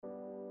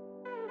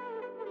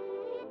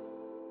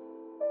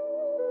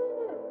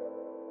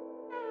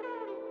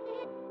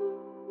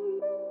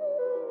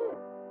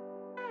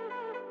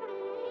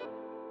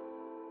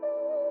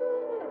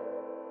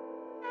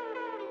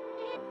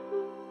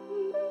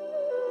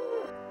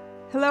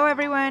Hello,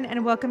 everyone,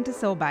 and welcome to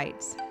Soul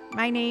Bites.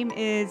 My name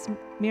is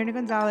Mirna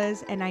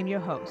Gonzalez, and I'm your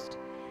host.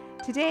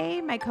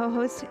 Today, my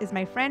co-host is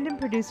my friend and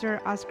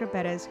producer, Oscar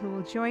Perez, who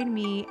will join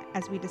me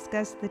as we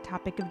discuss the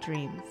topic of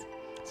dreams.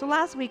 So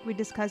last week, we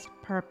discussed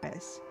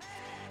purpose.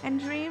 And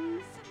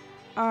dreams,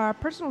 our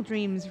personal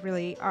dreams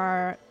really,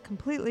 are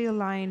completely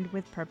aligned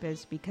with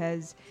purpose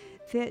because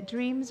the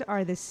dreams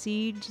are the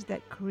seeds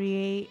that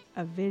create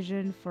a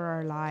vision for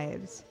our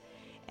lives.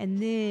 And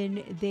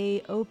then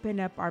they open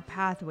up our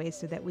pathways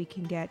so that we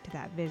can get to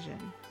that vision.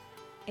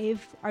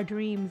 If our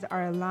dreams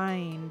are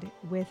aligned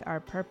with our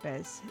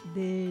purpose,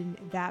 then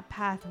that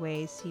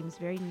pathway seems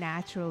very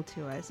natural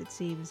to us.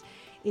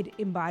 It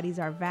embodies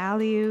our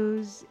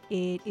values,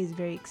 it is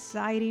very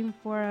exciting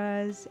for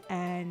us,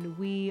 and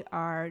we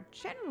are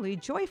generally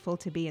joyful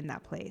to be in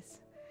that place.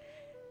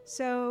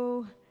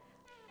 So,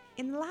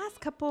 in the last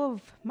couple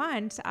of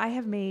months, I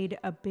have made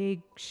a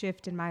big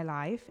shift in my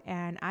life,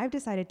 and I've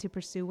decided to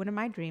pursue one of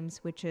my dreams,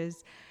 which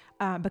is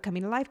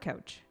becoming a life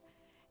coach.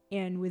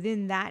 And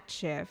within that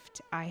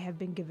shift, I have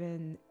been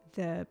given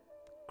the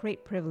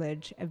great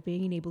privilege of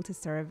being able to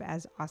serve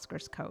as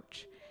Oscar's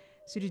coach.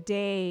 So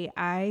today,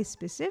 I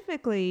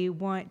specifically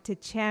want to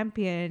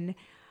champion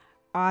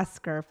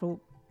Oscar for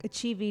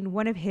achieving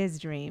one of his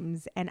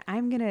dreams, and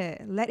I'm going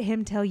to let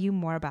him tell you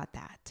more about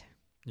that.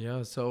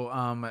 Yeah, so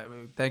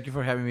thank you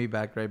for having me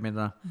back, right,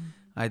 Midna?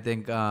 I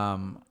think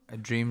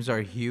dreams are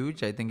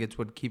huge. I think it's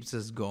what keeps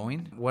us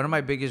going. One of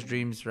my biggest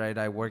dreams, right?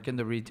 I work in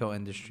the retail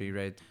industry,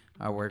 right?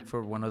 I work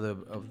for one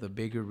of the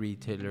bigger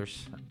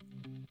retailers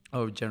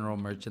of general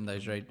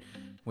merchandise, right?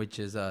 Which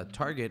is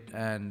Target,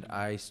 and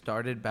I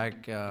started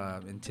back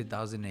in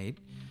 2008.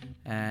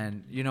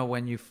 And you know,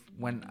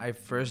 when I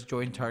first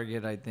joined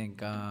Target, I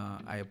think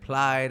I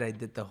applied, I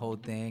did the whole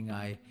thing.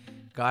 I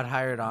got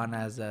hired on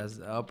as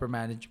upper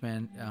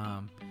management,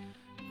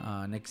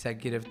 an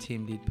executive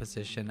team lead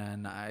position,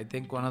 and I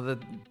think one of the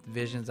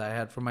visions I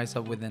had for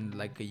myself within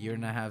like a year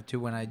and a half,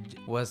 too, when I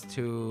was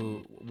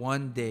to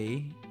one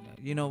day,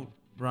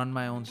 run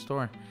my own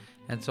store.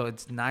 And so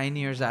it's 9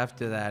 years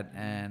after that,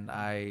 and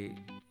I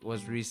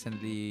was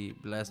recently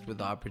blessed with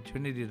the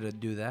opportunity to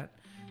do that,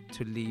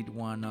 to lead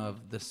one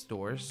of the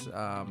stores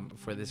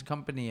for this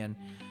company. And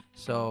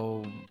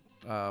so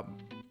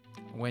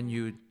when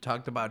you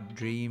talked about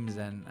dreams,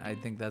 and I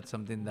think that's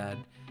something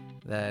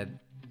that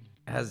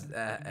has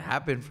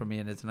happened for me,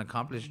 and it's an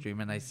accomplished dream.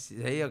 And I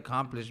say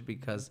accomplished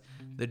because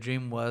the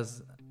dream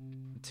was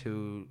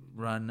to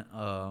run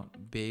a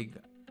big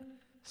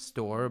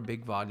store,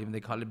 big volume. They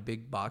call it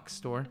big box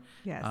store.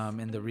 Yes.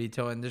 In the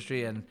retail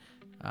industry, and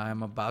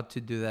I'm about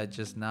to do that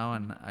just now,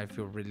 and I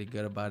feel really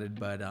good about it.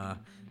 But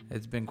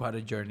it's been quite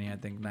a journey. I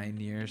think 9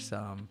 years,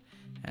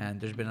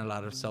 and there's been a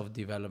lot of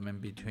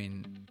self-development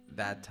between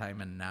that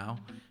time and now.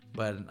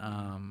 But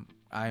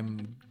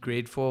I'm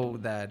grateful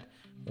that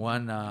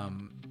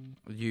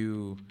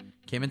you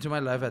came into my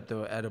life at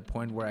a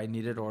point where I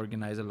needed to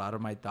organize a lot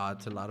of my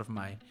thoughts, a lot of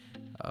my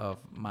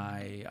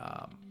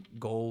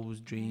goals,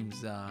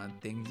 dreams,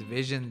 things,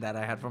 vision that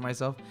I had for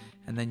myself.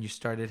 And then you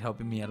started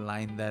helping me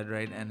align that,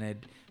 right? And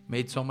it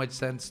made so much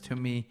sense to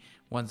me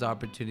once the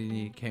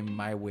opportunity came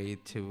my way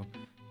to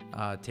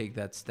take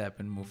that step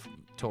and move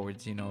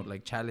towards,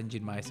 like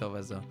challenging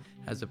myself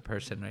as a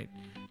person, right?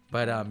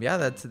 But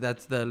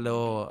that's the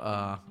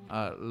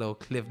little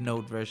Cliff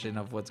Note version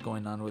of what's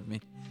going on with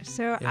me.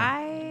 So Yeah.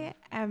 I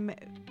am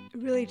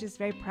really just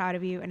very proud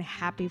of you and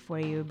happy for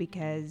you,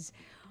 because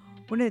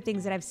one of the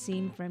things that I've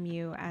seen from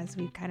you as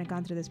we've kind of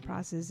gone through this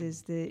process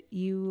is that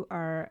you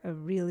are a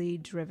really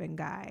driven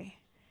guy.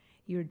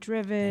 You're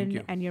driven Thank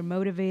you. and you're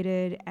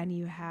motivated, and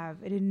you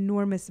have an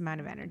enormous amount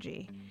of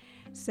energy.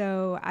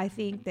 So I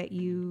think that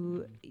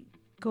you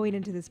going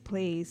into this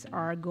place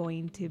are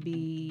going to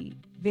be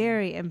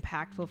very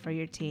impactful for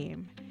your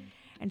team.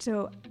 And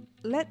so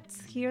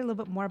let's hear a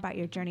little bit more about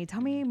your journey.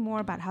 Tell me more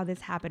about how this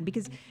happened,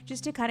 because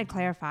just to kind of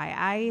clarify,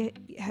 I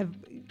have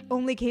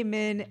only came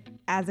in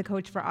as a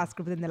coach for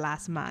Oscar within the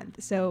last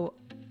month. So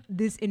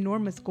this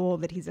enormous goal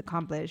that he's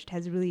accomplished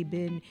has really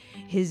been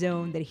his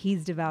own, that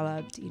he's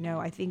developed.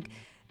 I think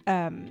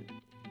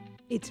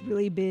it's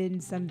really been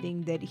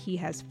something that he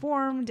has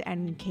formed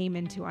and came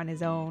into on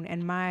his own.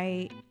 And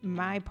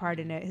my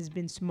part in it has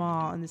been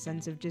small, in the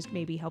sense of just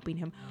maybe helping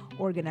him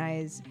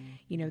organize,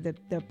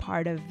 the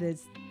part of the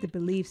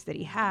beliefs that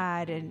he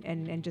had,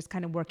 and just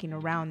kind of working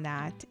around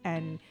that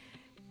and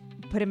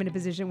put him in a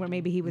position where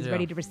maybe he was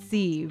ready to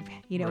receive,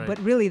 Right. But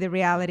really the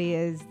reality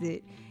is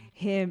that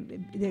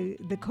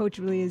the coach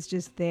really is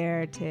just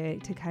there to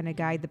kind of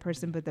guide the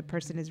person, but the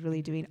person is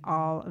really doing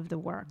all of the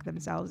work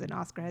themselves. And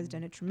Oscar has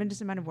done a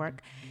tremendous amount of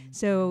work.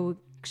 So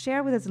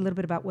share with us a little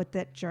bit about what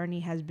that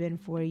journey has been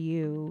for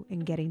you in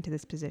getting to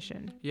this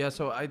position. Yeah,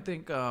 so I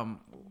think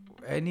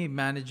any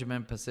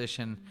management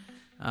position,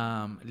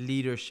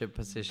 leadership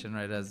position,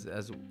 right, as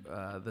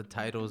the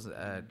titles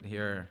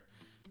here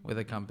with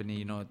a company,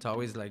 you know, it's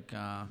always like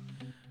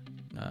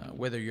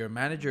whether you're a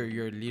manager or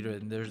you're a leader,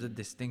 and there's a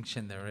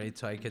distinction there, right?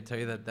 So I can tell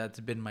you that that's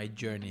been my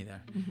journey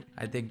there.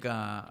 I think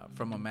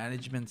from a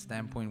management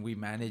standpoint, we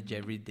manage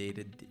every day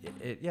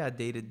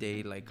to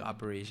day like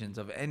operations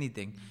of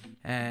anything,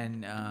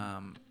 and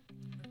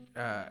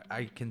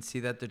I can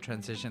see that the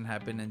transition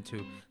happened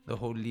into the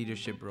whole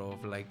leadership role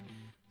of like,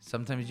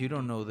 sometimes you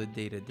don't know the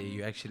day to day.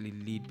 You actually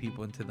lead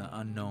people into the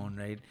unknown,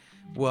 right?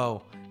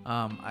 Well,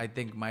 I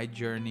think my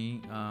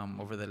journey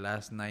over the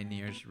last 9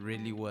 years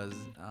really was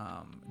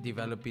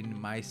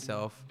developing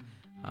myself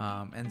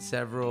and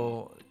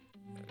several,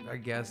 I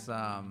guess,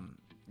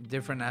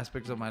 different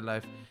aspects of my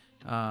life,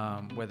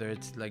 whether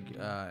it's like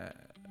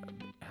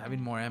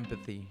having more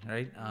empathy,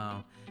 right?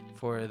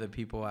 For the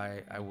people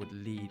I would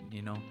lead,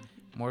 you know,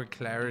 more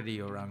clarity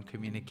around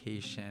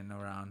communication,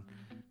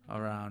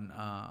 around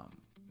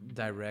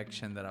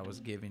direction that I was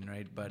giving,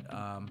 right? But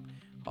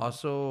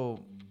also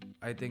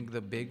I think the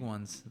big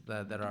ones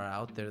that are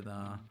out there,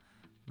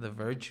 the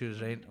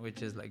virtues, right,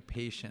 which is like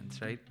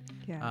patience, right?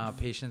 Yes.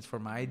 Patience for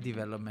my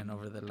development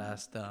over the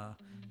last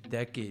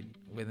decade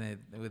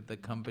with the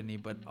company,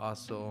 but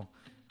also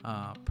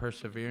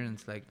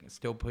perseverance, like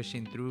still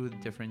pushing through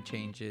different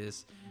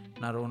changes,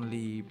 not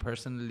only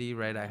personally,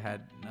 right? I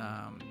had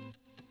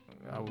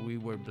we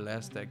were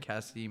blessed that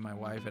Cassie, my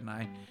wife, and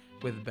I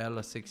with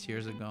Bella 6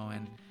 years ago,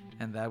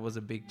 and that was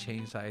a big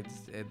change. So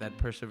that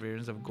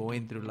perseverance of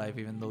going through life,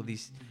 even though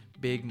these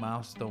big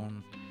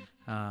milestone,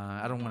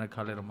 I don't want to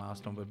call it a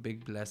milestone, but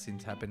big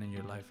blessings happen in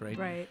your life, right?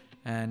 Right.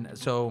 And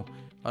so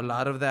a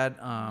lot of that,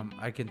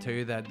 I can tell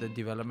you that the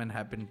development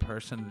happened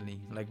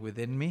personally, like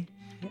within me,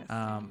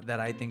 Yes. that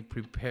I think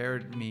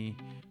prepared me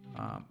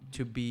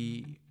to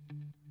be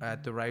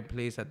at the right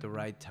place at the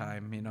right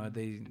time. You know,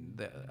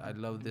 I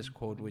love this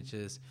quote, which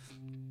is,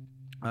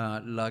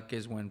 luck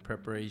is when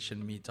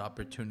preparation meets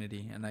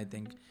opportunity. And I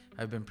think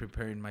I've been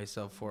preparing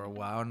myself for a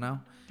while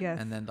now. Yes.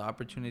 And then the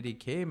opportunity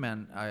came,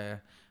 and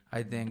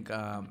I think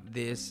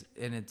this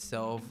in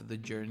itself, the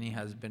journey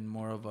has been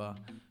more of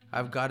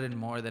I've gotten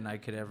more than I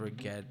could ever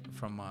get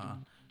from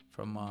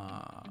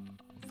a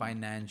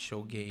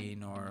financial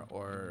gain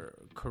or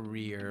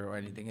career or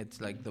anything. It's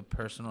like the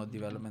personal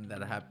development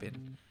that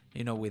happened,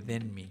 you know,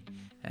 within me.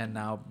 And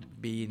now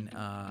being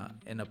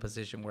in a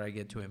position where I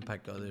get to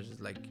impact others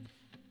is like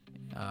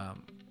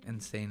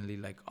insanely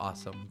like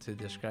awesome to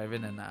describe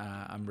it, and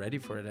I'm ready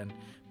for it.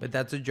 But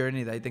that's a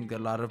journey that I think a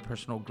lot of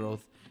personal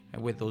growth,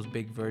 and with those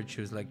big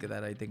virtues like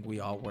that, I think we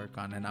all work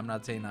on. And I'm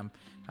not saying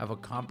I've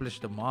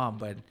accomplished them all,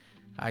 but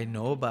I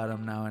know about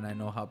them now, and I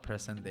know how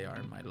present they are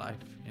in my life,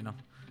 you know.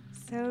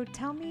 So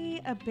tell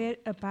me a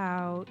bit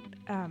about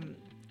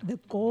the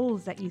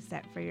goals that you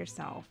set for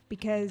yourself,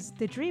 because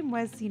the dream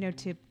was, you know,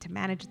 to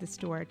manage the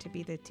store, to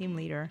be the team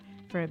leader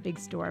for a big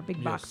store,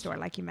 big box store,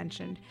 like you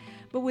mentioned.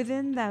 But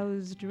within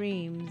those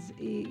dreams,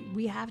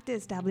 we have to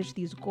establish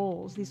these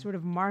goals, these sort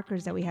of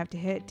markers that we have to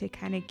hit to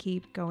kind of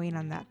keep going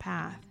on that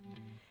path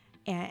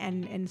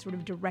and sort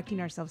of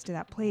directing ourselves to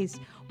that place.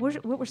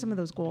 What were some of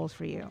those goals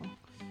for you?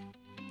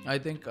 I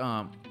think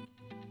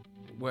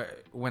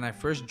when I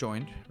first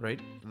joined, right,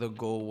 the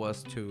goal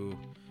was to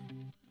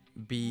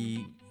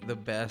be the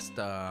best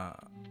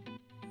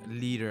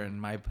leader in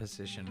my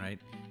position, right?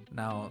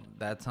 Now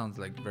that sounds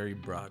like very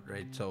broad,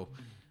 right? So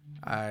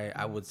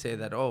I would say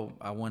that,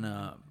 I want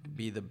to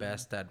be the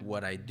best at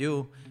what I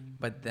do,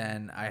 but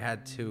then I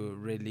had to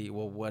really,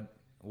 what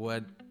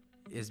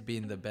is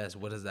being the best?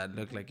 What does that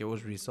look like? It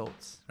was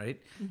results,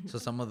 right? Mm-hmm. So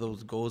some of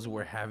those goals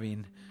were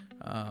having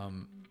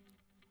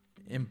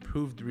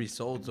improved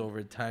results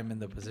over time in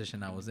the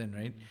position I was in,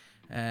 right?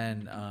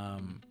 And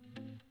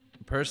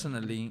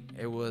personally,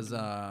 it was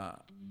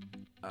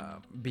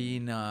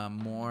being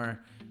more,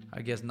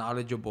 I guess,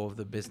 knowledgeable of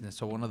the business.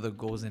 So one of the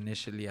goals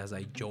initially as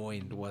I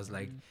joined was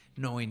like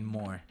knowing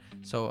more.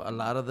 So a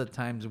lot of the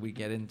times we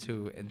get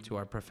into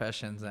our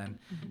professions, and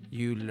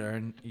you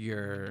learn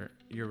your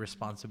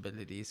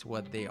responsibilities,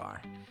 what they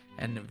are.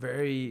 And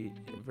very,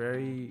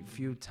 very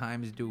few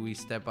times do we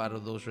step out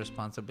of those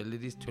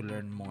responsibilities to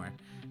learn more.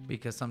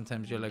 Because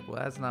sometimes you're like,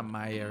 well, that's not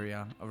my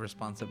area of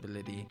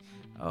responsibility.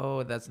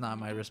 Oh, that's not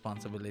my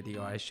responsibility,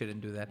 or I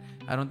shouldn't do that.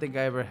 I don't think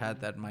I ever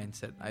had that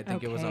mindset. I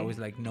think it was always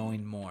like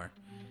knowing more.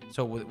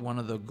 So one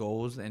of the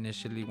goals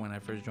initially when I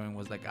first joined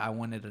was like, I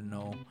wanted to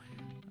know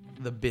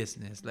the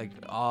business, like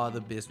all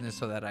the business,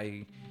 so that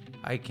I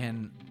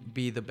can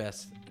be the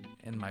best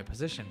in my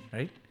position,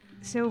 right?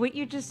 So what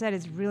you just said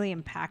is really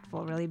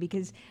impactful, really,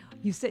 because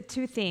you said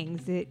two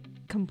things that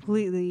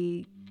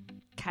completely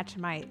catch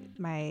my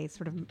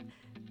sort of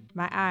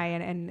my eye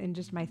and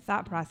just my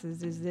thought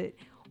process. Is that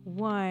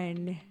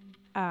one,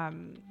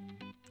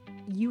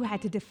 you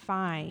had to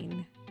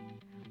define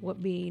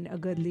what being a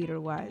good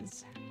leader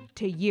was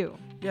to you.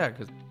 Yeah,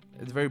 because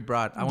it's very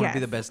broad. I want to be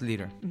the best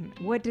leader.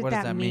 Mm-hmm. What does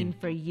that mean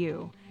for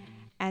you?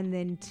 And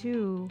then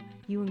two,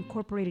 you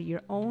incorporated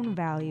your own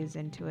values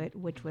into it,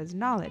 which was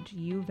knowledge.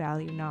 You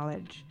value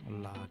knowledge. A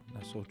lot.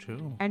 That's so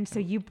true. And so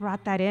you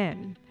brought that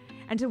in.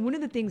 And so one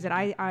of the things that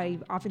I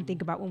often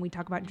think about when we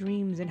talk about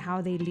dreams and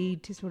how they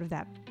lead to sort of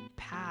that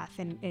path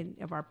and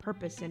of our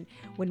purpose, and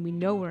when we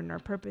know we're in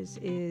our purpose,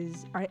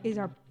 is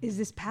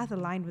this path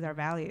aligned with our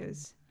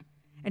values?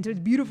 And so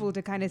it's beautiful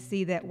to kind of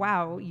see that,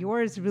 wow,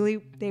 yours really,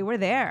 they were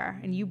there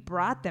and you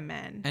brought them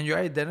in. And you're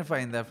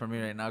identifying that for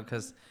me right now,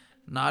 because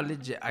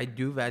knowledge, I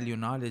do value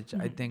knowledge.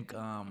 I think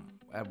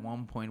at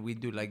one point we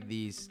do like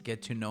these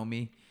get to know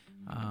me,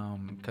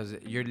 because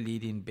you're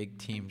leading big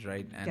teams,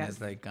 right? And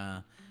Yes.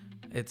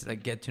 it's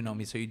like get to know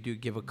me. So you do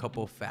give a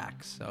couple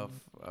facts of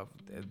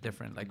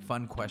different like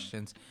fun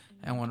questions.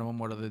 And one of them,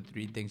 what are the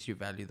 3 things you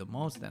value the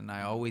most? And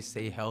I always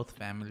say health,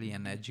 family,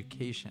 and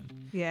education.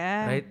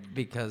 Yeah. Right?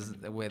 Because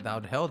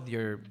without health,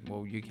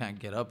 you can't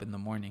get up in the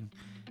morning.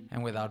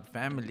 And without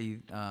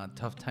family,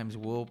 tough times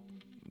will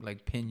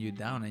like pin you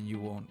down and you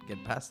won't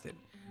get past it.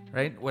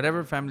 Right?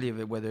 Whatever family of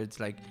it, whether it's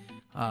like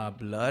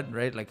blood,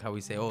 right? Like how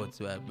we say, oh,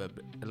 it's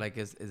like,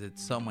 is it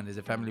someone? Is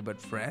it family?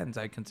 But friends,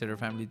 I consider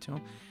family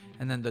too.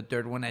 And then the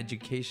third one,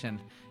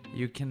 education.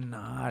 You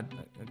cannot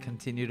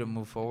continue to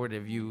move forward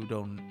if you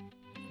don't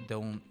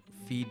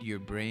feed your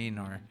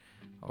brain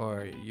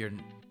or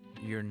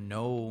your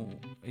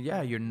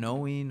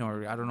knowing,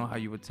 or I don't know how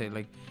you would say,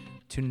 like,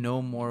 to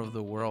know more of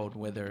the world,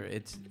 whether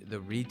it's the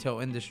retail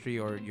industry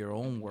or your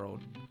own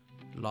world,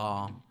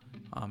 law,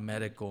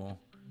 medical,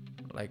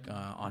 like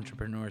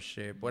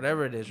entrepreneurship,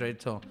 whatever it is,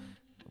 right? So,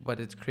 but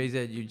it's crazy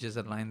that you just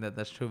aligned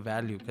that's true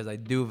value, because I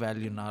do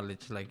value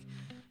knowledge like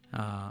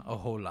a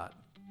whole lot.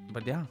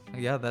 But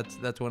yeah,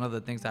 that's one of the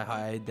things that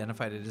I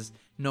identified it as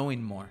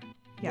knowing more.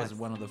 Yes. Was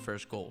one of the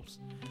first goals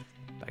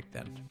back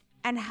then.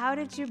 And how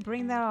did you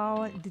bring that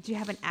all? Did you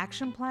have an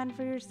action plan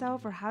for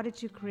yourself, or how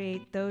did you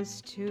create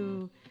those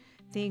 2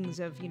 things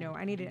of,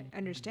 I need to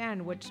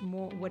understand what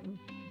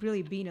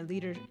really being a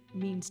leader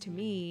means to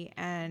me,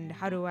 and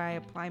how do I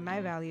apply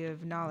my value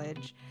of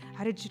knowledge?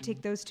 How did you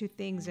take those 2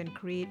 things and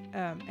create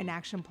an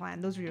action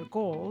plan? Those were your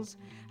goals.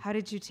 How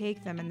did you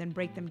take them and then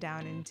break them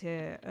down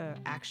into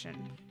action?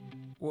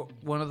 Well,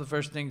 one of the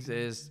first things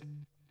is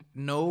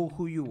know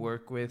who you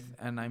work with,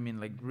 and I mean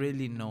like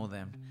really know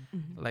them.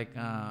 Like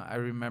I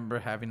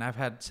remember I've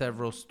had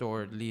several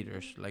store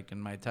leaders like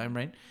in my time,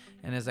 right?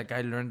 And it's like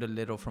I learned a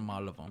little from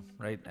all of them,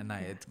 right? And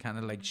it's kind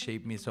of like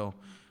shaped me. So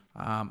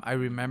I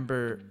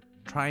remember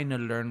trying to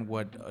learn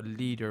what a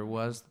leader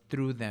was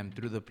through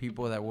the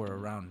people that were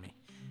around me.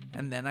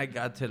 And then I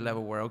got to a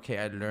level where, okay,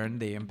 I learned,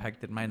 they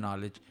impacted my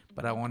knowledge,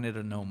 but I wanted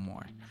to know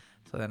more.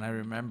 So then I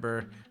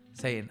remember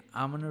saying,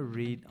 I'm going to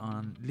read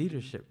on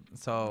leadership.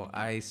 So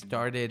I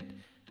started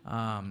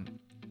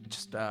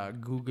just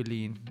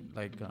Googling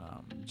like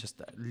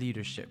just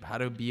leadership, how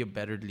to be a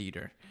better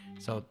leader.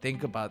 So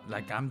think about,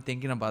 like, I'm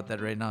thinking about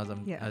that right now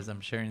as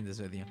I'm sharing this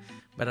with you.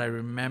 But I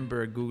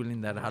remember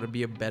Googling that, how to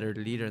be a better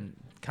leader, and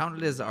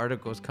countless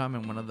articles come,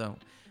 and one of the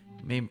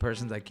main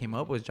persons I came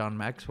up was John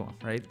Maxwell,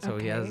 right? So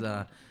he has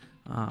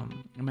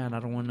man, I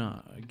don't want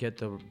to get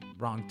the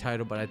wrong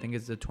title, but I think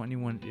it's the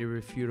 21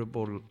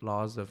 Irrefutable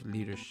Laws of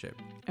Leadership.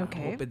 Okay.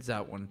 I hope it's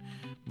that one.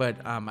 But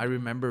I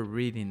remember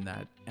reading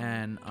that,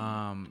 and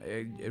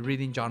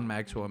reading John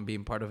Maxwell and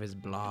being part of his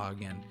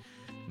blog, and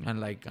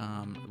like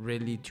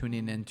really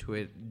tuning into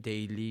it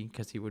daily,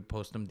 because he would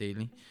post them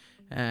daily.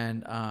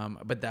 And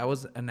but that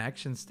was an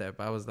action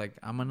step. I was like,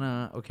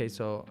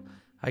 so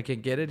I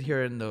can get it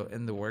here in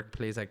the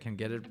workplace. I can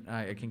get it.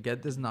 I can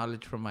get this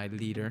knowledge from my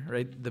leader,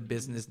 right? The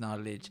business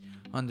knowledge,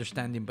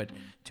 understanding. But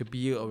to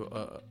be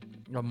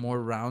a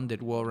more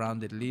rounded,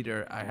 well-rounded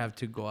leader, I have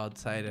to go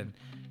outside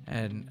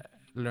and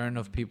learn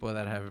of people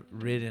that have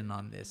written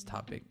on this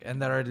topic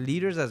and that are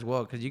leaders as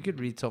well. Because you could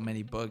read so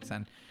many books,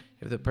 and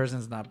if the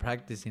person's not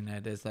practicing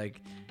it, it's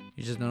like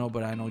you just don't know.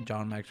 But I know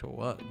John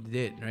Maxwell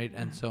did, right?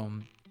 And so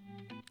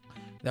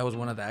that was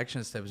one of the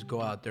action steps.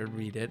 Go out there,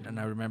 read it. And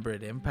I remember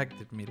it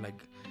impacted me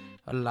like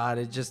a lot.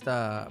 It just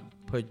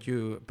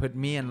put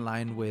me in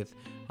line with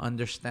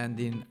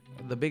understanding.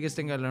 The biggest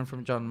thing I learned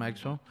from John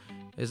Maxwell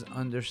is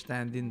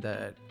understanding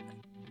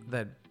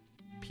that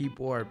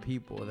people are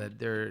people, that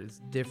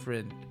there's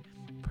different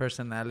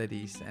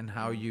personalities, and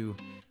how you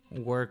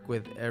work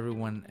with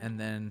everyone, and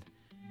then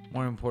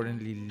more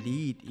importantly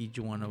lead each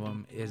one of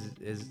them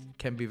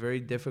can be very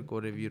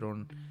difficult if you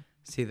don't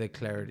see the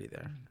clarity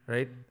there,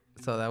 right?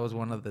 So that was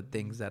one of the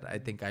things that I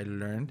think I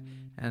learned,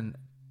 and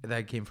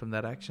that came from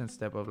that action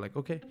step of like,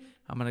 okay,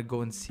 I'm going to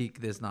go and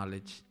seek this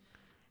knowledge.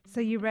 So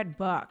you read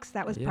books.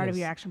 That was part of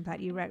your action plan.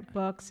 You read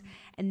books,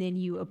 and then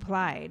you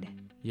applied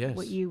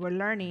what you were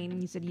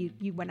learning. You said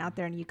you went out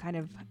there and you kind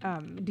of,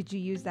 did you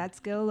use that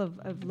skill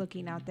of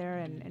looking out there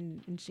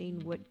and seeing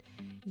what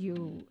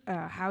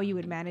how you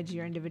would manage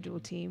your individual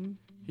team?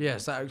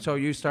 Yes. So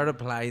you start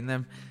applying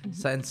them.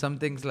 So, and some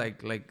things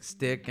like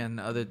stick and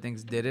other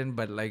things didn't,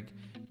 but like,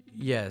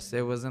 yes,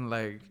 it wasn't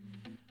like,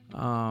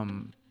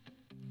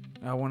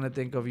 I want to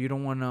think of, you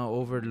don't want to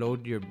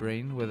overload your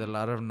brain with a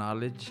lot of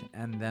knowledge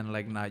and then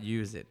like not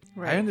use it.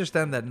 Right. I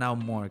understand that now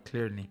more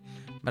clearly,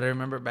 but I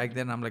remember back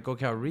then I'm like,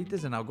 okay, I'll read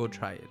this and I'll go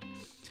try it.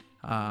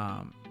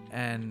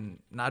 And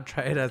not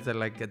try it as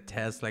a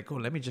test, like, oh,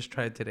 let me just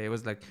try it today. It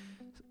was like,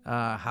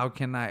 how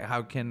can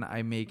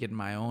I make it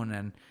my own?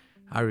 And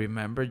I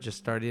remember just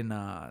starting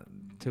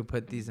to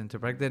put these into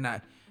practice.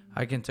 And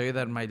I can tell you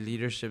that my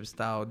leadership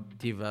style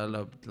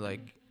developed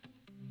like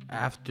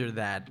after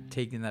that,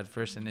 taking that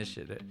first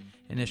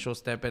initial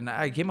step. And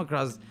I came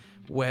across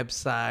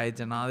websites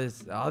and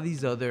all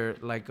these other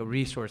like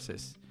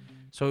resources.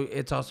 So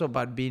it's also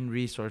about being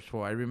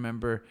resourceful. I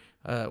remember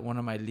one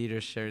of my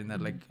leaders sharing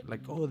that like,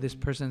 oh, this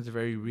person's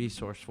very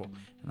resourceful.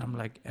 And I'm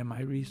like, am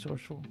I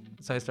resourceful?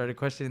 So I started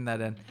questioning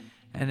that,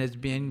 and it's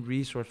being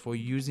resourceful,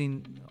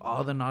 using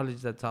all the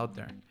knowledge that's out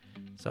there.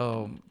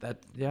 So that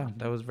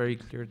was very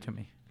clear to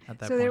me at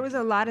that So point. there was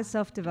a lot of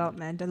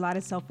self-development, a lot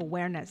of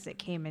self-awareness that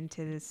came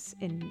into this,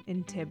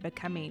 into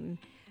becoming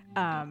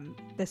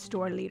the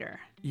store leader.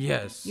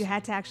 Yes. You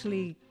had to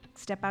actually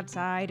step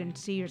outside and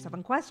see yourself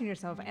and question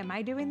yourself. Am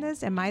I doing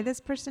this? Am I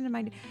this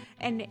person?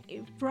 And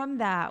from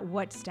that,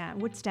 what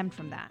stemmed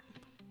from that?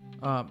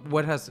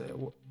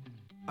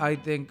 I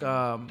think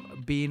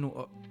being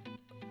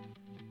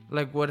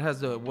like what have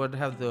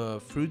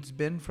the fruits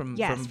been from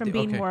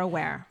being more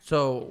aware.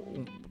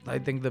 So I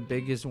think the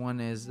biggest one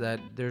is that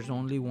there's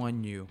only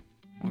one you.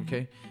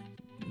 Okay.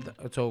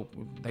 So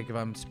like if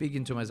I'm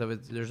speaking to myself,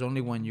 there's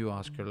only one you,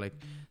 Oscar. Like,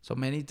 so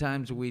many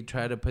times we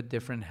try to put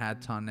different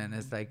hats on, and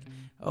it's like,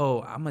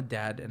 oh, I'm a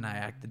dad and I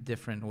act a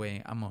different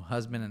way, I'm a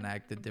husband and I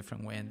act a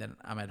different way, and then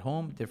I'm at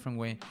home different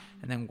way,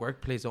 and then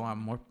workplace, oh,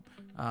 I'm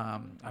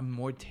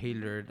more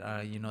tailored,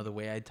 the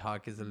way I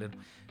talk is a little.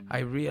 I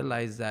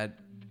realize that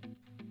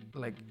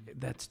like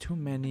that's too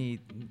many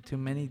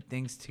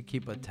things to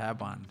keep a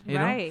tab on,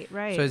 right.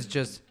 So it's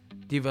just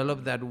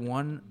develop that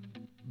one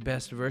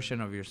best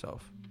version of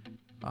yourself.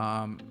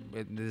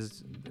 It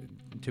is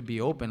to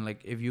be open.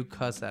 Like if you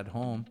cuss at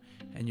home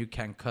and you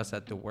can't cuss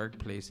at the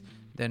workplace,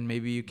 then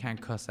maybe you can't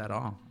cuss at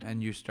all,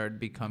 and you start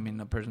becoming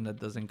a person that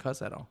doesn't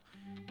cuss at all.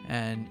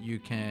 And you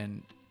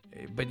can,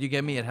 but you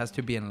get me, it has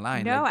to be in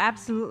line. No,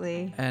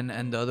 absolutely. And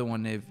the other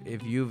one,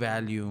 if you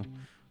value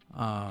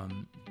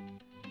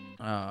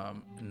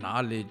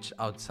knowledge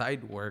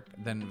outside work,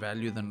 then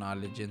value the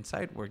knowledge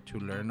inside work to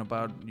learn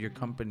about your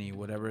company,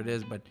 whatever it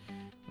is. But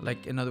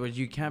like, in other words,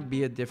 you can't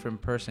be a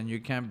different person. You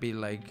can't be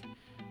like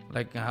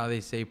how they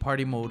say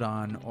party mode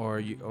on,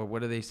 or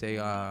what do they say,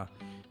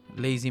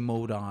 lazy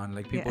mode on.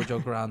 Like people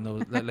joke around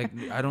those. Like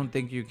I don't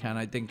think you can.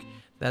 I think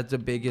that's the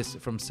biggest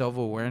from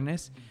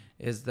self-awareness,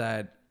 is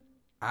that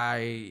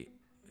I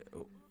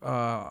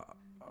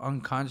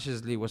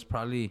unconsciously was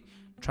probably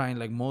trying,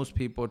 like most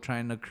people,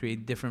 trying to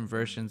create different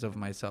versions of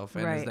myself.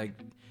 And it's like,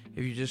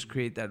 if you just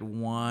create that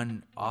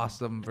one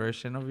awesome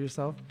version of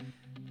yourself,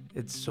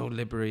 it's so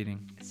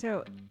liberating.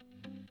 So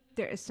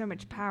there is so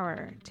much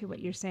power to what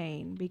you're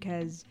saying,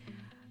 because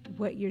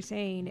what you're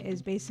saying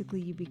is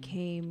basically you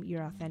became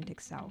your authentic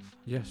self.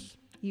 Yes.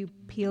 You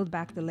peeled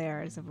back the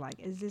layers of like,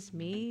 is this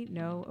me?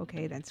 No.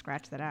 Okay, then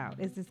scratch that out.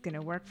 Is this going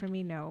to work for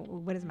me? No.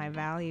 What is my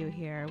value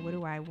here? Who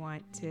do I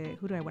want to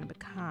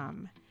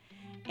become?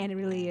 And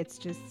really, it's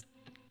just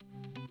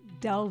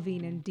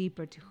delving in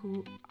deeper to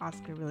who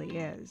Oscar really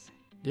is.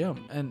 Yeah.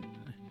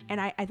 And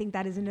I think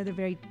that is another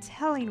very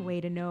telling way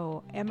to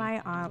know, am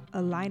I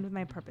aligned with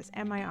my purpose?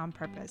 Am I on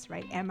purpose,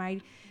 right? Am I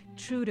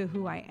true to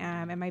who I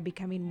am? Am I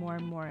becoming more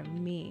and more of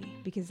me?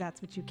 Because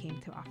that's what you came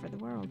to offer the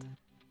world.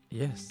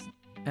 Yes.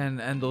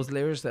 And those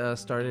layers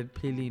started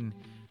peeling.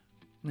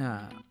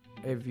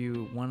 If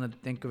you want to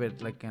think of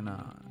it like in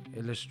a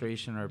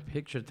illustration or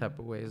picture type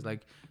of way, it's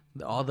like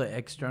all the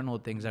external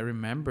things. I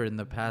remember in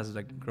the past,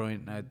 like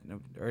growing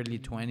early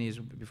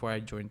 20s, before I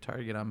joined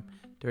Target. I'm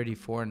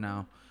 34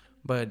 now.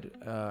 But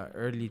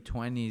early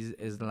 20s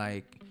is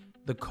like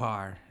the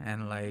car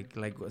and like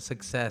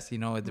success,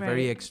 it's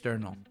very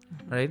external,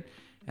 right?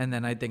 And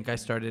then I think I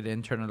started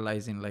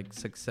internalizing like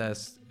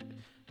success,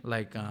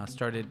 like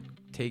started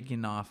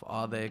taking off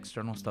all the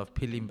external stuff,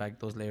 peeling back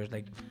those layers.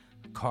 Like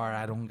car,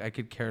 I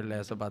could care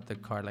less about the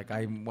car. Like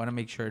I want to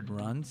make sure it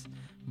runs,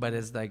 but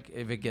it's like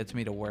if it gets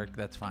me to work,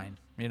 that's fine.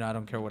 I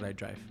don't care what I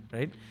drive,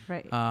 right?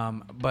 Right.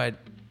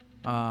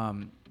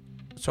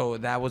 So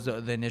that was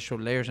the initial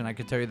layers, and I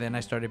could tell you then I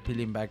started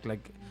peeling back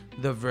like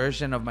the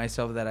version of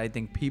myself that I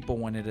think people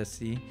wanted to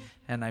see,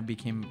 and I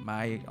became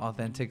my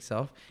authentic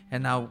self.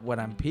 And now what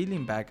I'm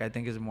peeling back, I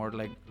think, is more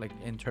like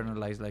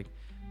internalized,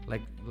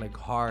 like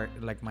heart,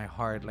 like my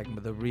heart, like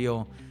the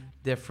real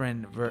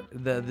different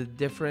the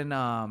different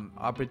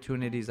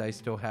opportunities I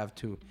still have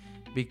to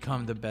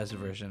become the best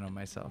version of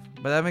myself.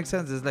 But that makes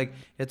sense. It's like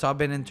it's all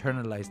been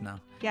internalized now.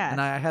 Yeah.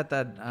 And I had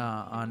that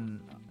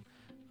on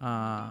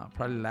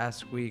probably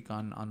last week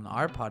on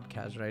our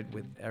podcast, right,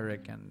 with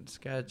Eric and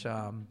Sketch.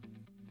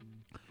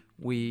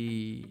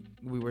 We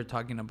were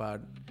talking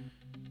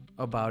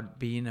about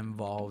being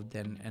involved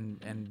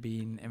and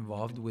being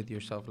involved with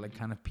yourself, like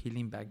kind of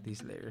peeling back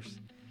these layers,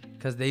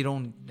 because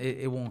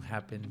it won't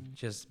happen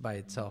just by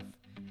itself.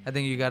 I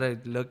think you got to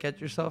look at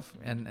yourself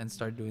and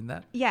start doing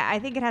that. Yeah, I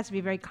think it has to be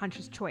a very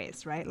conscious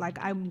choice, right? Like,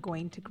 I'm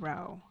going to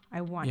grow.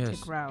 I want to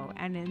grow.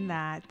 And in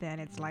that, then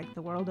it's like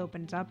the world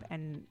opens up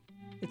and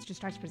it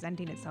just starts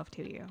presenting itself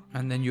to you.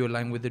 And then you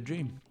align with the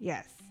dream.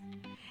 Yes.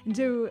 And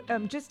so,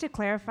 just to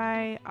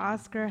clarify,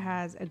 Oscar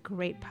has a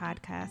great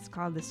podcast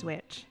called The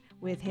Switch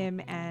with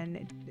him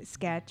and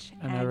Sketch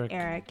and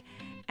Eric.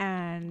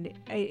 And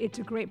it's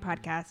a great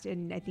podcast.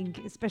 And I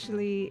think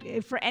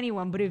especially for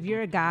anyone, but if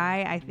you're a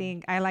guy, I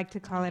think I like to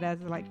call it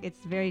as like, it's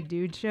very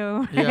dude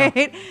show, right?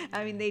 Yeah.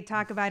 I mean, they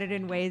talk about it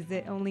in ways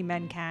that only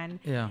men can.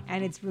 Yeah.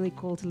 And it's really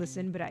cool to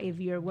listen. But if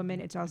you're a woman,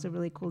 it's also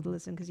really cool to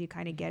listen because you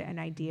kind of get an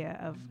idea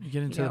of, you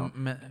get into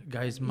the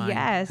guy's mind.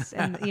 Yes.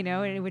 And,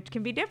 which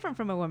can be different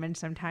from a woman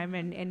sometime.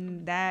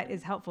 And that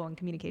is helpful in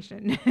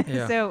communication.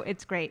 Yeah. So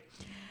it's great.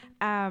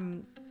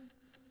 So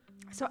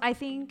I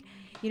think,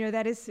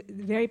 that is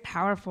very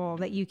powerful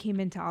that you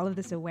came into all of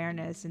this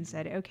awareness and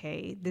said,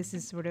 okay, this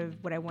is sort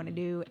of what I want to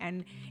do.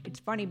 And it's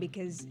funny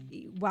because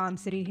while I'm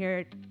sitting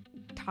here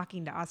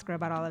talking to Oscar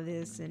about all of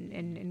this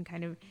and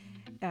kind of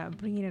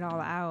bringing it all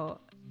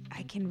out,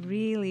 I can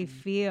really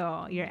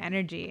feel your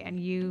energy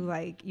and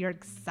you're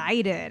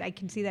excited. I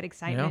can see that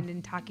excitement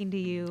in talking to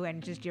you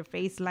and just your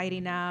face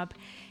lighting up.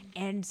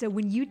 And so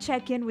when you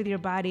check in with your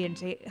body and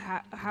say,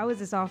 how is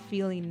this all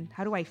feeling?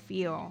 How do I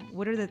feel?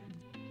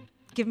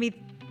 Give me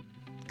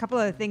a couple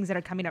of the things that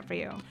are coming up for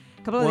you.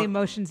 A couple of the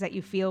emotions that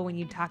you feel when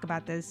you talk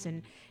about this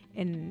and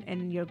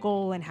your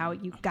goal and how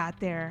you got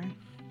there.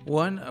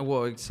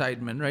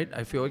 Excitement, right?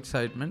 I feel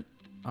excitement.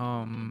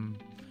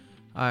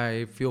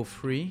 I feel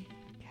free,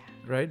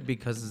 right?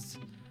 Because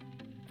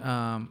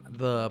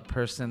the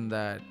person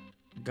that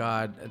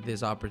got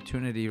this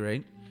opportunity,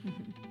 right?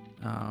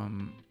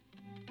 Mm-hmm.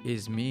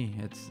 Is me.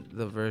 It's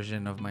the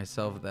version of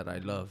myself that I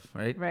love,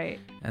 right? Right.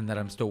 And that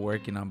I'm still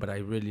working on, but I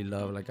really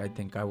love. Like, I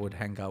think I would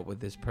hang out with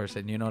this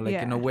person, in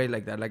a way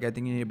like that. Like, I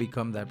think you need to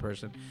become that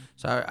person.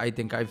 So I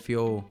think I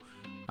feel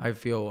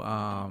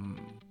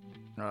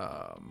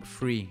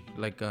free,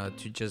 like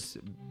to just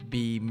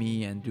be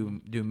me and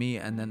do me.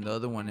 And then the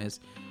other one is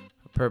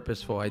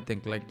purposeful. I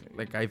think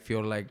like I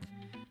feel like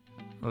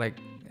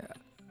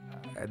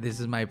this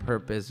is my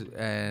purpose,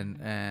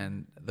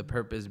 and the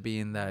purpose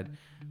being that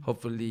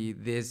hopefully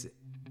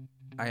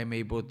I am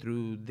able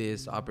through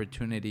this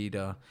opportunity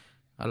to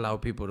allow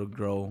people to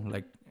grow,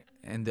 like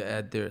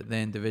at the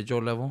individual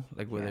level,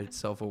 like whether it's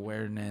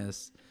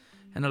self-awareness.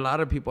 And a lot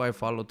of people I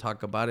follow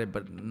talk about it,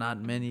 but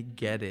not many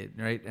get it,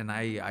 right? And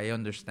I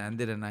understand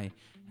it, and I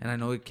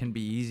know it can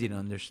be easy to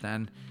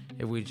understand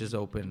if we just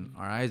open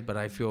our eyes. But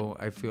I feel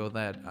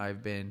that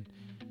I've been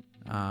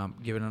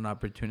given an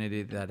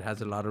opportunity that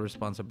has a lot of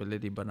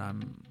responsibility, but I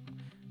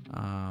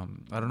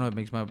don't know, it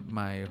makes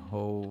my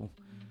whole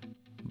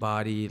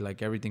body,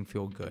 like everything,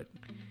 feel good.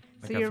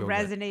 So you're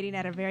resonating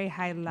at a very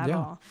high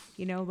level.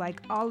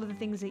 Like all of the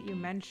things that you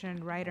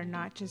mentioned, right, are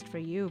not just for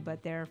you,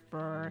 but they're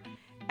for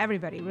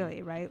everybody,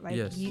 really, right? Like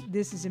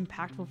this is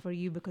impactful for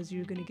you because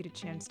you're going to get a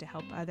chance to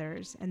help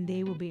others, and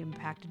they will be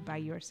impacted by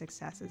your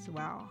success as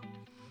well.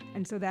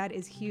 And so that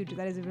is huge.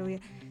 That is a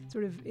really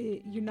sort of,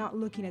 you're not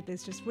looking at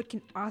this just what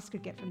can Oscar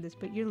get from this,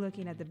 but you're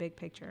looking at the big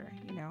picture,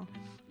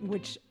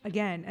 which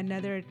again,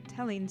 another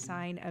telling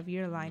sign of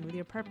your line with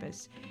your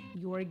purpose.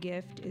 Your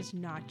gift is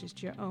not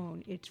just your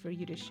own. It's for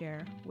you to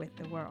share with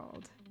the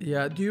world.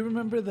 Yeah. Do you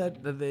remember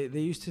that they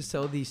used to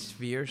sell these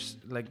spheres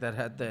like that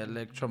had the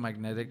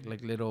electromagnetic,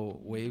 like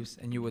little waves,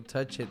 and you would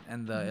touch it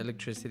and the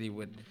electricity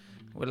would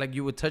like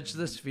you would touch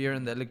the sphere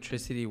and the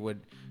electricity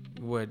would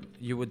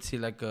you would see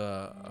like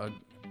a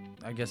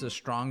I guess a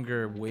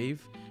stronger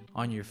wave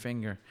on your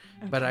finger.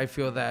 Okay. But I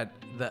feel that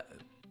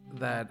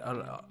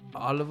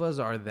all of us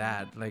are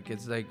that. Like,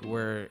 it's like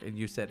where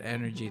you said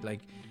energy.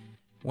 Like,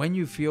 when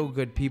you feel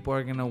good, people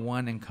are gonna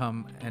want and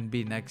come and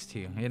be next to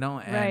you.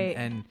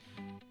 And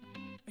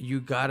you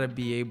gotta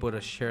be able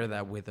to share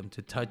that with them,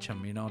 to touch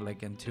them.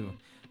 And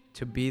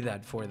to be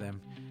that for them.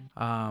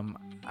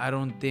 I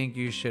don't think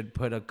you should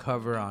put a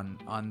cover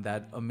on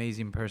that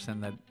amazing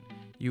person that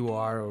you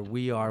are or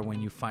we are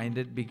when you find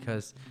it,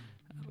 because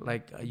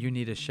you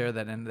need to share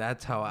that. And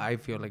that's how I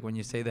feel. Like, when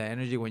you say that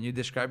energy, when you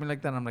describe it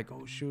like that, I'm like,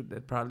 oh shoot,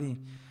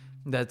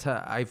 that's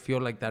how I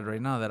feel like that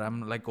right now, that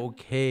I'm like,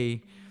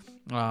 okay,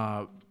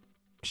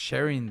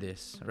 sharing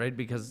this, right?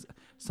 Because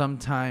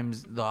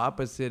sometimes the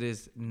opposite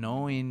is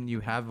knowing you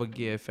have a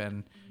gift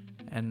and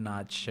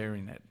not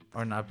sharing it,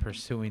 or not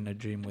pursuing a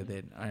dream with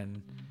it.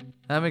 And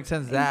that makes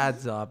sense.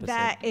 That's the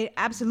opposite.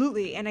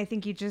 Absolutely. And I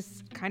think you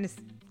just kind of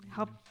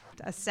helped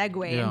a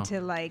segue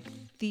into like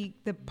the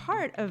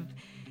part of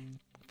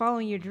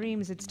following your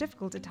dreams. It's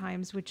difficult at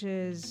times, which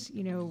is,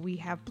 we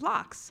have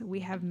blocks. We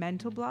have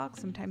mental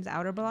blocks, sometimes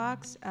outer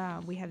blocks.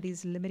 We have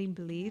these limiting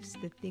beliefs,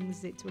 the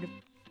things that sort of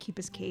keep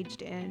us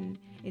caged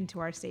into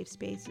our safe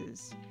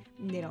spaces.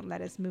 And they don't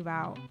let us move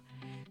out.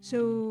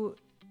 So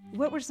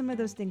what were some of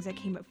those things that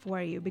came up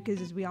for you? Because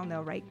as we all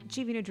know, right,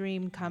 achieving a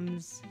dream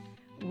comes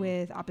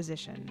with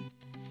opposition.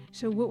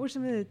 So what were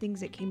some of the things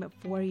that came up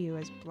for you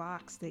as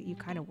blocks that you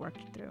kind of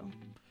worked through?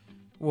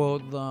 Well,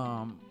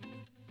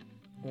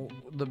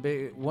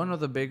 one of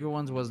the bigger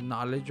ones was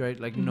knowledge, right?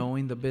 Like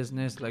knowing the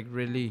business, like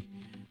really,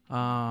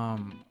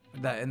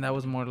 that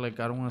was more like,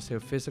 I don't want to say a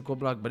physical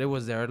block, but it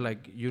was there.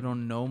 Like, you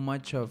don't know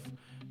much of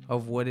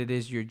of what it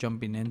is you're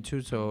jumping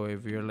into. So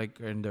if you're like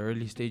in the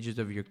early stages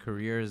of your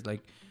career, is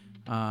like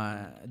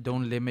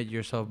don't limit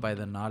yourself by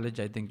the knowledge.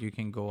 I think you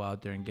can go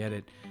out there and get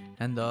it.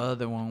 And the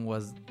other one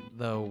was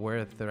the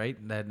worth, right?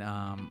 That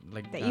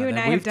like that you and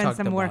that I have we've done talked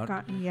some work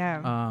about. on.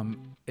 Yeah.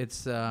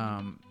 It's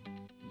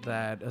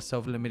that a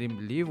self-limiting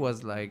belief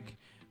was like,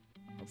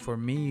 for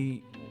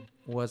me,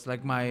 was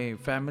like my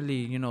family,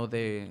 you know,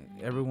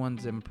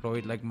 everyone's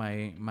employed, like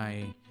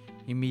my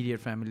immediate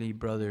family,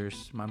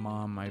 brothers, my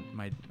mom,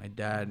 my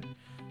dad,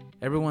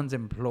 everyone's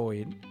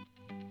employed.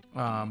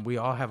 We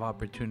all have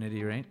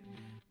opportunity, right?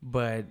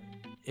 But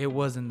it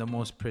wasn't the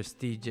most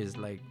prestigious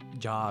like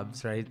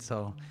jobs, right?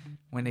 So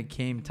when it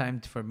came time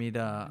for me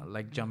to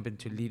like jump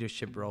into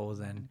leadership roles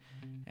and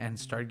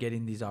start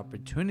getting these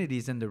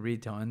opportunities in the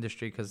retail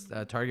industry, because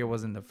Target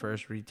wasn't the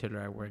first retailer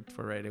I worked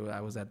for, right?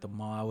 I was at the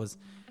mall. I was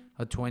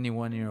a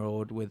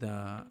 21-year-old with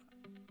a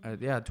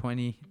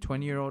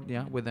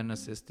 20-year-old, with an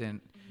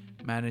assistant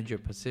manager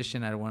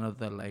position at one of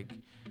the like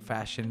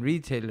fashion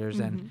retailers.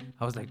 And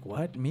I was like,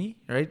 what, me?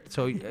 Right?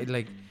 So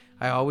like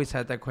I always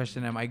had that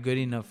question, am I good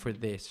enough for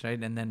this,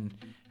 right? And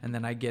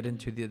then I get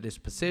into this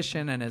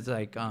position, and it's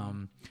like,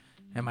 am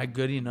I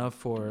good enough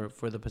for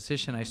the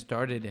position I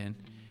started in?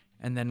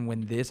 And then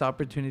when this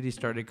opportunity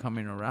started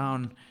coming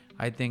around,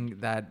 I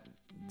think that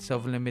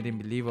self-limiting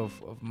belief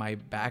of my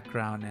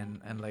background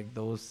and like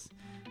those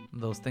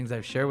things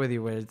I've shared with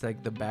you, where it's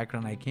like the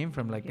background I came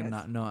from, like,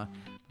 Yes.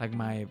 like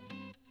my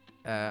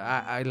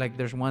I like,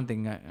 there's one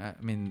thing, I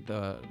mean,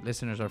 the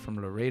listeners are from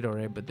Laredo,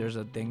 right? But there's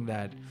a thing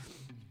that,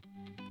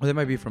 well, they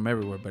might be from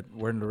everywhere, but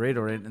we're in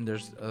Laredo, right? And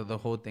there's the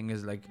whole thing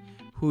is like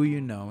who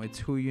you know. It's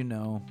who you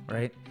know,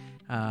 right?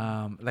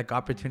 Like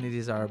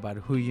opportunities are about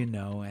who you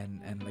know,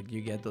 and like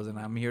you get those. And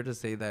I'm here to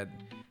say that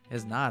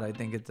it's not. I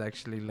think it's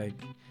actually like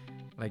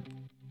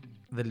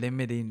the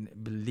limiting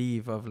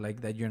belief of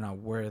like that you're not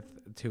worth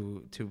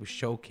to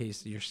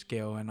showcase your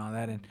skill and all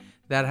that. And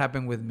that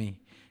happened with me,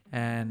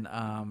 and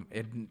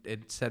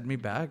it set me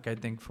back, I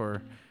think,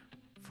 for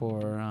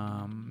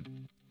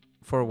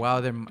a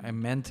while there,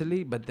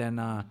 mentally, but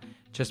then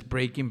just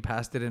breaking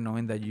past it and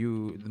knowing that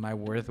my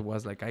worth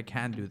was like, I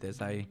can do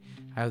this. I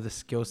have the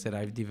skill set.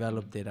 I've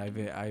developed it. I've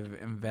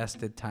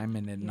invested time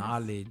in it, Yes.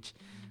 knowledge.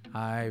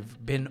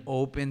 I've been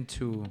open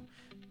to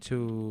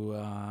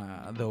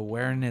the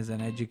awareness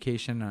and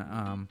education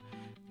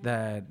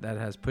that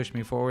has pushed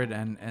me forward,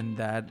 and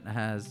that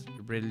has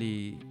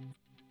really,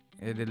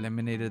 it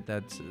eliminated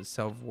that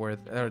self-worth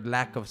or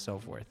lack of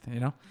self-worth,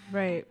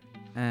 Right.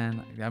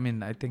 And I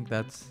mean, I think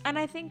that's... And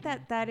I think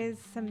that is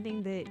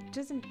something that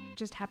doesn't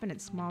just happen at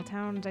small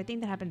towns. I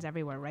think that happens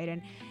everywhere, right?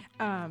 And,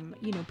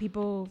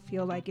 people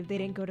feel like if they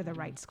didn't go to the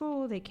right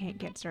school, they can't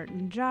get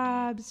certain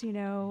jobs,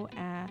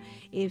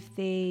 if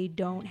they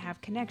don't have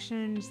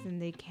connections, then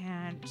they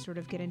can't sort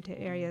of get into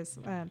areas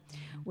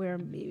where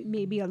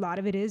maybe a lot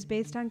of it is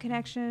based on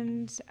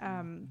connections.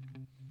 And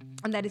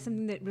that is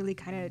something that really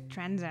kind of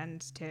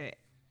transcends to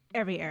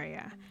every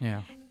area.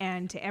 Yeah.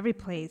 And to every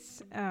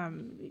place.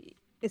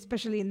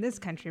 Especially in this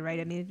country, right?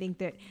 I mean, I think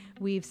that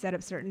we've set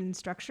up certain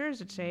structures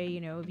that say,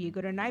 if you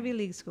go to an Ivy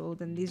League school,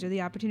 then these are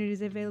the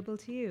opportunities available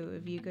to you.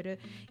 If you go to,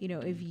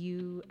 if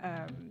you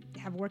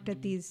have worked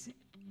at these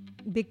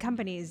big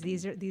companies,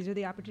 these are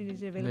the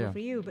opportunities available for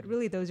you. But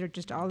really, those are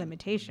just all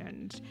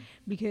limitations,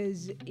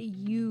 because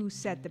you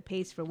set the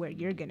pace for where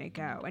you're gonna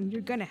go, and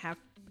you're gonna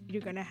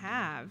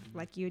have,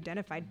 like you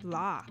identified,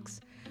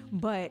 blocks.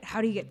 But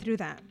how do you get through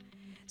them?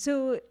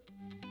 So,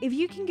 if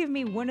you can give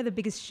me one of the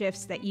biggest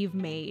shifts that you've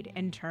made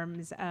in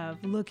terms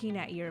of looking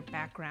at your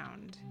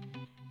background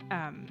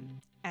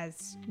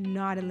as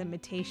not a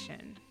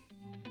limitation,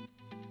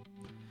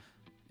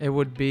 it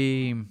would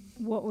be...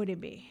 What would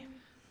it be?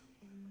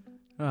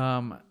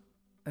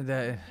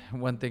 The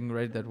one thing,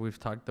 right, that we've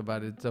talked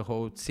about, it's the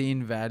whole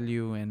seeing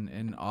value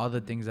in all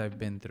the things I've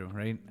been through,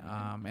 right?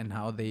 And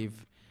how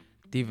they've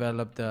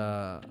developed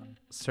a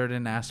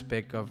certain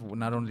aspect of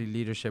not only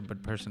leadership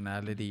but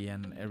personality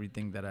and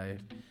everything that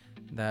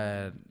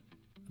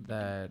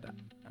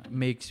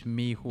makes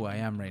me who I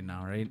am right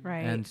now, right?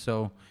 Right. And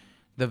so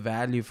the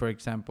value, for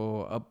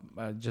example,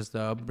 just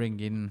the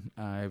upbringing,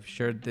 I've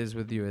shared this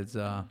with you, it's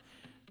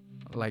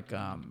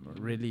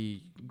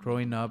really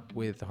growing up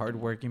with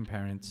hardworking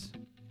parents,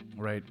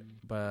 right?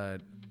 But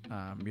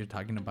you're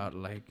talking about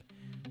like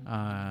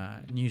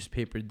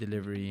newspaper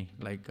delivery,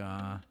 like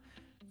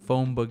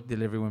phone book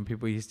delivery when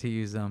people used to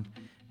use them.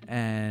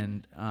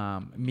 And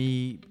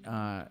me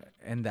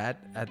and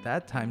that at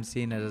that time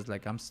seeing it as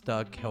like I'm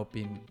stuck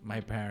helping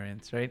my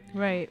parents, right?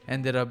 Right.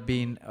 Ended up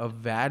being of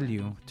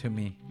value to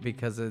me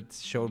because it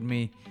showed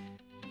me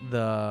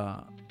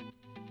the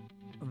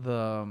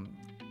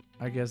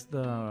I guess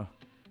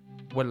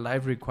what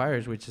life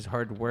requires, which is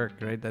hard work,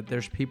 right? That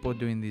there's people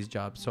doing these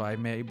jobs, so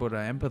I'm able to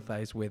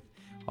empathize with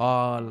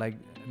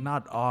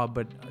not all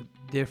but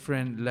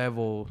different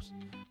levels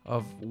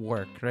of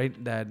work, right?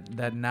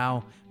 That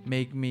now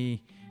make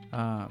me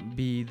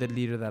be the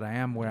leader that I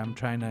am, where I'm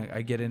trying to,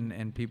 I get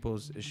in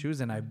people's shoes,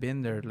 and I've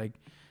been there. Like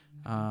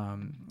I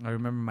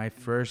remember my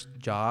first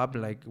job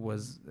like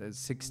was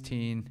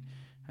 16,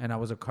 and I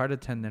was a cart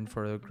attendant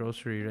for a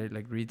grocery, right,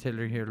 like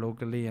retailer here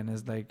locally, and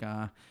it's like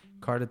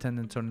cart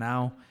attendant. So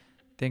now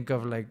think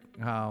of like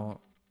how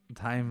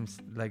time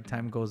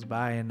goes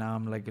by, and now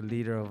I'm like a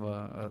leader of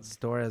a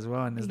store as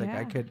well, and it's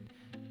like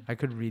I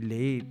could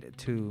relate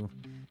to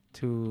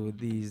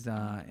these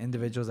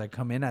individuals that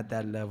come in at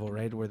that level,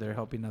 right, where they're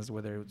helping us,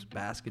 whether it's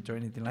baskets or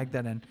anything like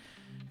that.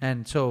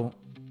 And so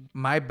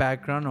my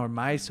background or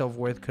my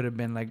self-worth could have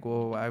been like,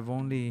 well, I've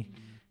only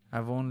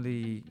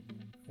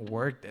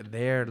worked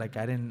there, like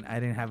I didn't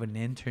have an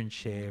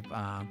internship,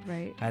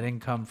 Right. I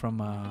didn't come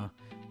from a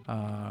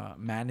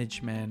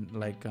management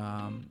like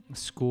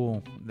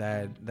school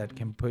that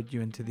can push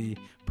you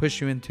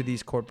into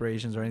these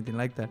corporations or anything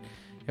like that.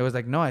 It was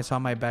like, no, I saw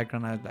my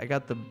background. I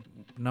got the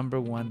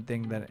number one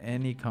thing that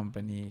any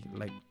company,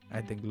 like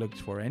I think, looks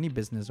for, any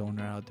business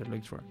owner out there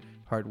looks for: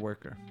 hard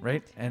worker,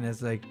 right? And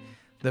it's like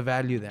the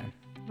value there.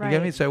 Right. You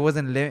get me? So it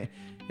wasn't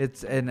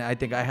and I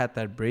think I had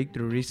that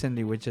breakthrough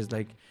recently, which is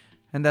like,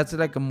 and that's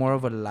like a more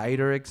of a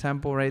lighter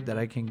example, right, that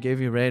I can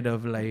give you, right,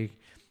 of like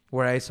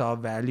where I saw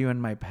value in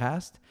my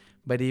past,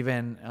 but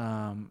even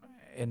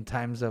in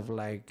times of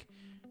like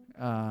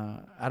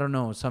I don't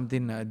know,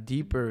 something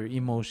deeper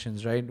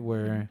emotions, right,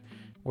 where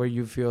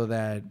you feel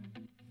that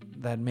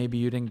maybe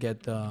you didn't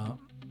get the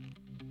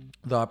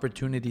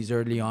opportunities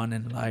early on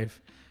in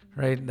life,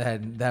 right,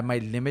 that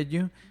might limit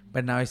you.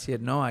 But now I see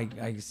it. No,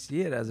 I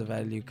see it as a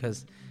value,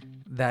 because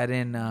that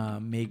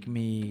didn't make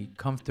me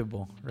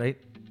comfortable, right,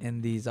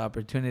 in these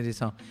opportunities.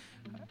 So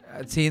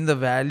seeing the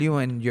value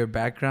in your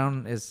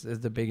background is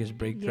the biggest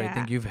breakthrough. I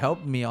think you've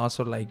helped me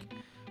also like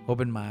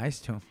open my eyes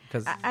to,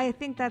 because I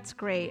think that's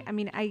great. I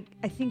mean, I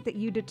think that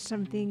you did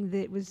something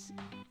that was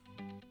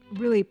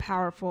really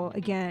powerful.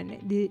 Again,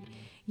 that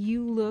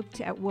you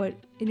looked at what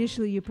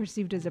initially you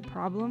perceived as a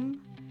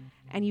problem,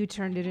 and you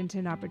turned it into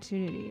an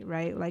opportunity,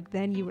 right? Like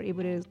then you were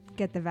able to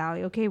get the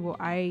value. Okay, well,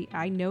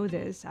 I know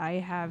this. I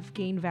have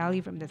gained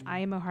value from this. I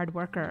am a hard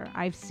worker.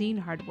 I've seen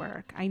hard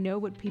work. I know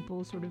what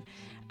people sort of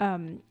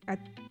at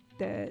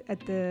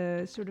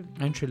the sort of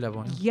entry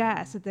level.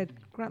 Yes, at the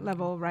grunt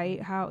level,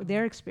 right? How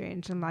their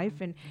experience in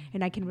life, and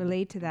I can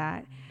relate to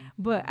that.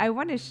 But I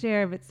want to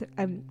share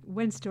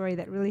one story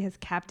that really has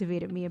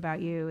captivated me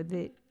about you,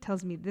 that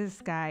tells me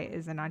this guy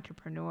is an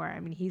entrepreneur. I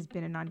mean, he's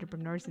been an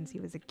entrepreneur since he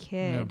was a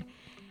kid. Yeah.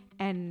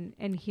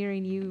 And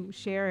hearing you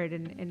share it,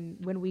 and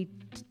when we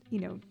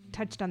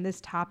touched on this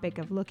topic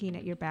of looking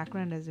at your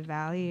background as a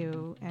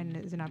value and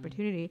as an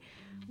opportunity,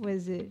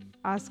 was it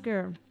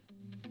Oscar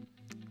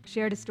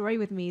shared a story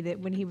with me that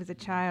when he was a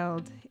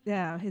child,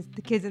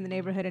 the kids in the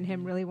neighborhood and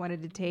him really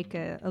wanted to take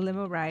a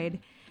limo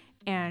ride,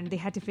 and they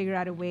had to figure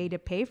out a way to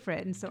pay for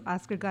it. And so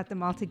Oscar got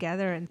them all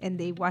together, and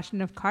they washed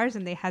enough cars,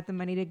 and they had the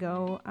money to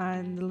go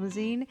on the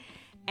limousine.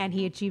 And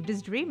he achieved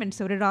his dream, and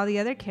so did all the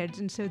other kids.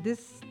 And so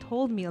this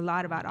told me a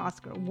lot about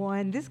Oscar.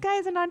 One, this guy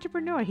is an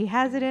entrepreneur. He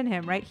has it in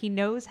him, right? He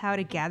knows how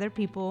to gather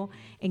people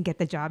and get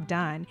the job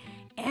done.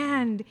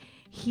 And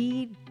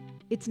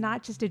it's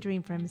not just a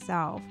dream for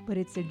himself, but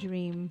it's a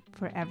dream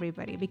for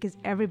everybody, because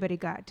everybody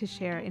got to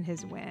share in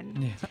his win.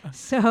 Yeah.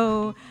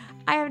 So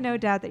I have no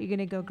doubt that you're going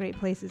to go great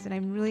places, and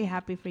I'm really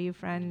happy for you,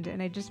 friend.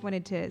 And I just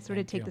wanted to sort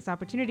of take this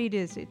opportunity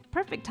it's a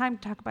perfect time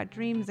to talk about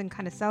dreams and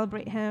kind of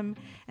celebrate him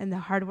and the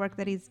hard work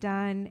that he's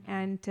done,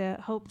 and to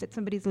hope that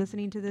somebody's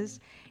listening to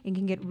this and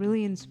can get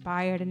really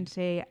inspired and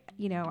say,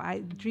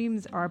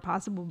 dreams are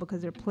possible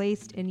because they're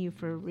placed in you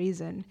for a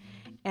reason.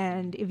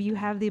 And if you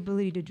have the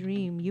ability to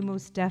dream, you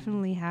most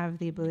definitely have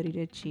the ability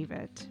to achieve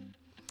it.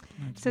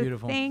 That's so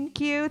beautiful.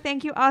 Thank you,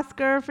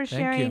 Oscar, for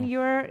sharing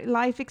your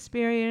life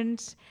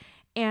experience.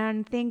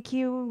 And thank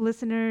you,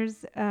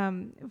 listeners,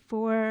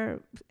 for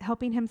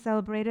helping him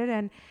celebrate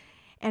it,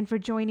 and for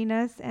joining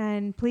us.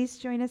 And please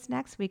join us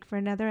next week for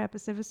another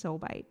episode of Soul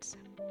Bites.